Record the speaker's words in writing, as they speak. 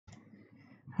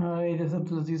Hi, this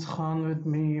is Aziz Khan with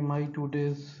me. My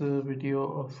today's video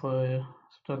of a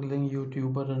struggling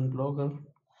YouTuber and blogger.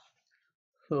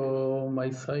 So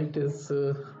my site is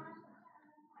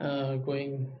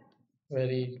going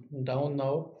very down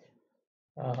now.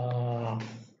 Uh,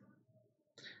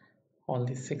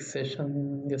 Only 6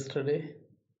 session yesterday,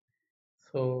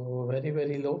 so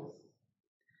very low.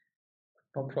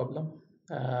 No problem.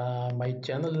 My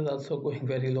channel is also going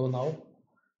very low now.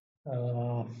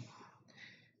 Uh,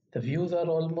 the views are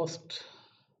almost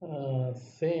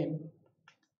same,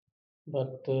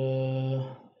 but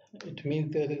it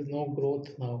means there is no growth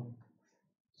now.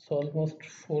 So almost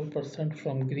 4%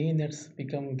 from green it's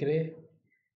become gray,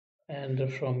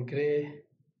 and from gray,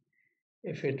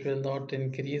 if it will not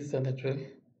increase, then it will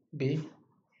be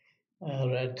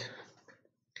red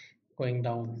going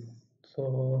down.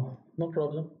 So no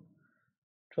problem.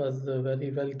 It was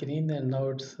very well green and now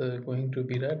it's going to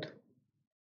be red.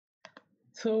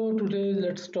 So today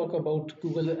let's talk about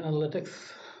Google Analytics.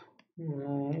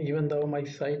 Even though my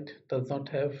site does not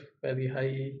have very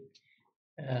high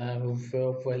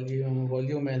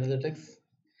volume analytics,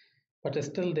 but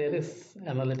still there is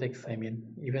analytics. I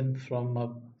mean, even from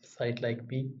a site like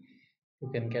me, you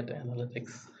can get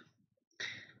analytics.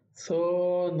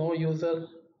 So no user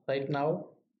right now,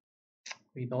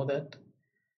 we know that,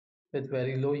 with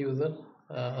very low user,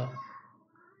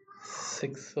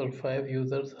 6 or 5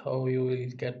 users, how you will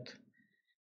get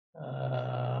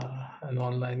an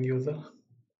online user.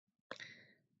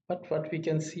 But what we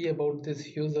can see about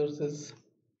these users is,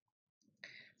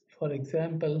 for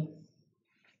example,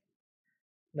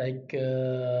 like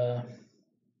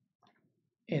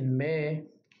in May,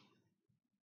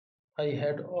 I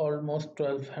had almost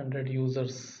 1200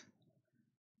 users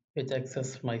which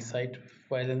accessed my site,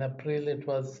 while in April it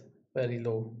was very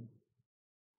low.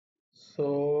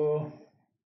 So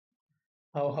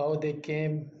how they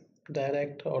came,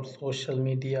 direct or social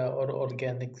media or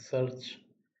organic search.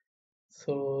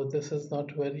 So this is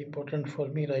not very important for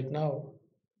me right now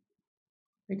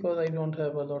because I don't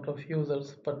have a lot of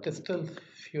users. But still,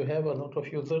 if you have a lot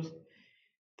of users,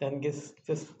 then these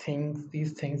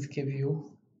things give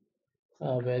you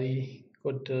a very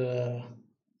good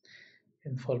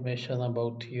information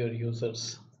about your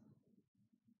users.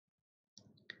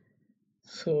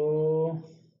 So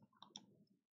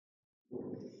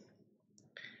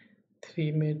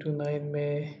 3 May to 9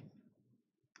 May,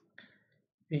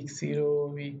 week 0,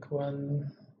 week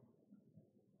 1,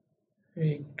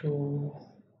 week 2,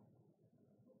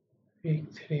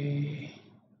 week 3,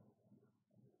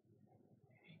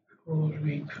 week 4,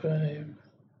 week 5.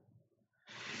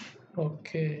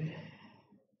 Okay,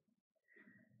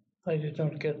 I did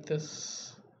not get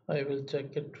this. I will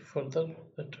check it further.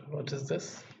 But what is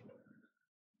this?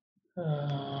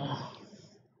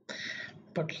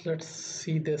 But let's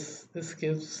see this. This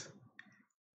gives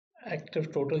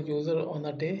active total user on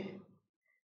a day,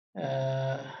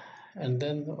 and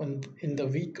then in the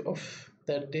week of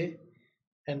that day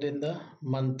and in the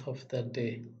month of that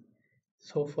day.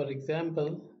 So for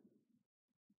example,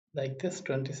 like this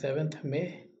 27th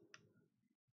May,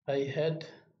 I had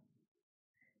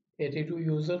 82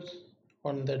 users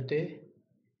on that day.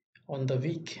 On the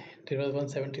week there was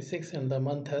 176 and the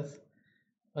month has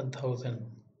 1000.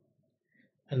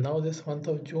 And now this month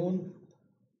of June,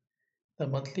 the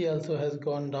monthly also has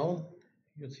gone down.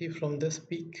 You see from this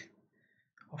peak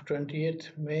of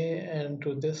 28th May and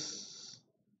to this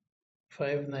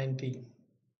 590.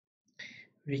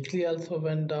 Weekly also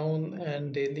went down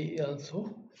and daily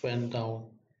also went down.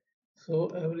 So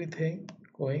everything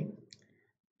going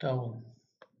down.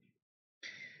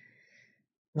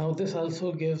 Now this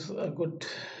also gives a good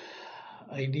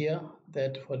idea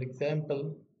that, for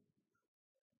example,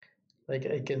 like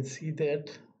I can see that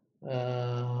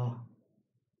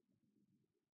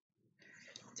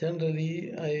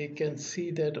generally I can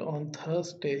see that on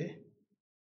Thursday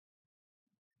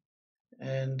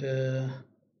and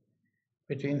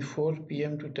between 4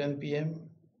 p.m. to 10 p.m.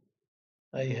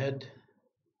 I had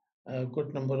a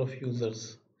good number of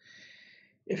users.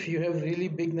 If you have really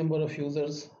big number of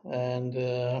users and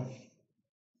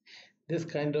this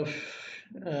kind of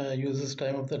uses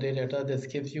time of the day data, this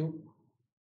gives you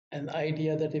an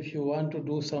idea that if you want to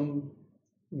do some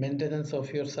maintenance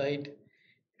of your site,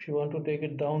 if you want to take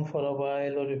it down for a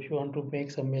while, or if you want to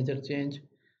make some major change,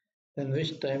 then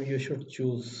which time you should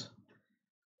choose.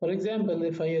 For example,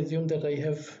 if I assume that I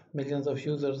have millions of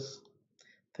users,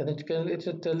 then it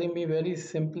is telling me very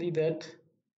simply that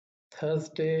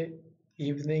Thursday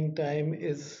evening time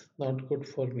is not good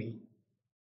for me.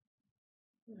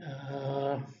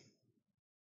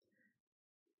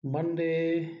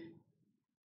 Monday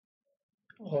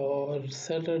or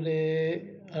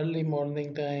Saturday early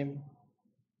morning time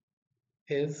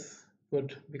is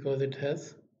good because it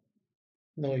has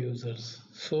no users.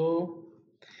 So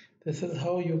this is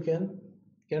how you can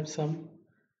get some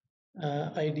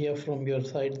idea from your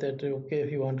side that okay,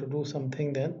 if you want to do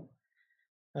something, then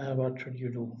what should you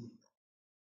do.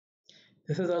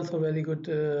 This is also a very good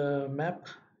map.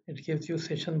 It gives you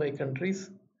session by countries.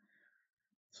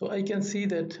 So I can see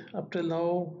that up till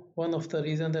now, one of the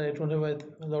reasons that I don't have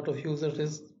a lot of users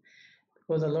is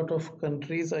because a lot of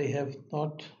countries I have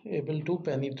not able to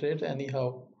penetrate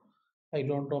anyhow. I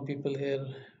don't know people here,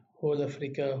 whole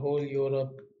Africa, whole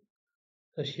Europe,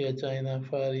 Russia, China,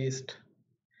 Far East.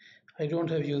 I don't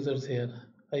have users here.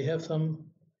 I have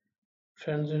some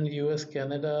friends in US,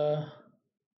 Canada,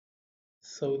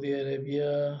 Saudi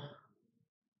Arabia,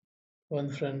 one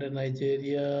friend in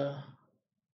Nigeria,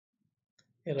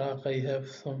 Iraq. I have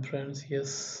some friends,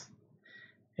 yes.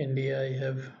 India, I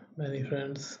have many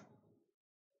friends.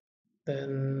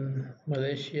 Then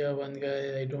Malaysia, one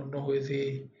guy, I don't know who is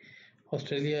he.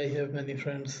 Australia, I have many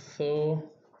friends.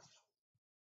 So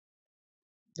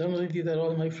generally, these are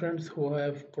all my friends who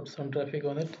have put some traffic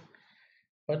on it.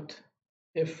 But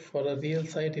if for a real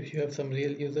site, if you have some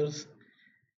real users,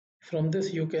 from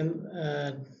this you can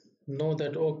know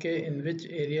that okay, in which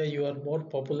area you are more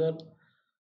popular,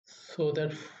 so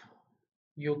that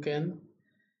you can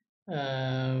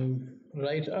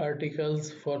write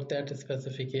articles for that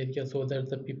specific area, so that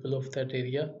the people of that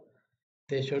area,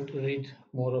 they should read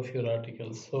more of your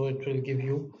articles. So it will give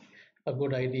you a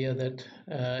good idea that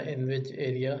in which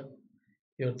area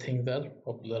your things are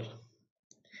popular.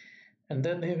 And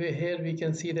then here we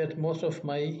can see that most of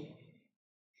my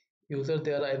users,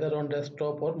 they are either on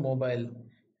desktop or mobile.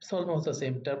 It's almost the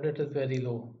same. Tablet is very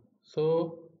low.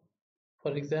 So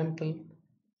for example,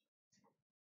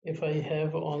 if I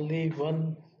have only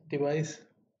one device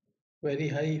very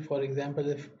high, for example,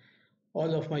 if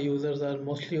all of my users are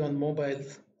mostly on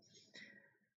mobiles,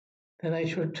 then I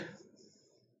should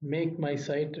make my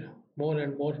site more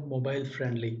and more mobile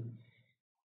friendly.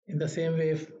 In the same way,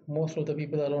 if most of the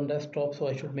people are on desktop, so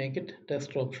I should make it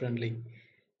desktop friendly.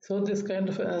 So this kind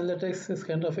of analytics, this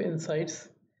kind of insights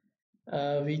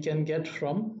we can get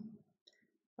from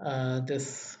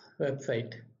this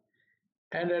website.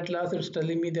 And at last it's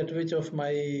telling me that which of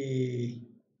my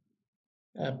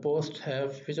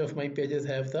which of my pages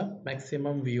have the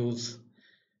maximum views.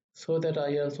 So that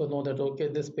I also know that okay,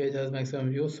 this page has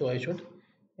maximum views, so I should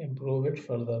improve it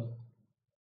further.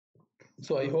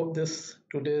 So I hope this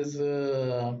today's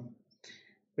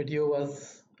video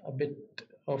was a bit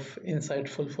of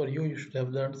insightful for you. You should have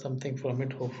learned something from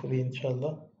it, hopefully,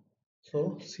 inshallah.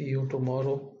 So see you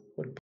tomorrow. Goodbye.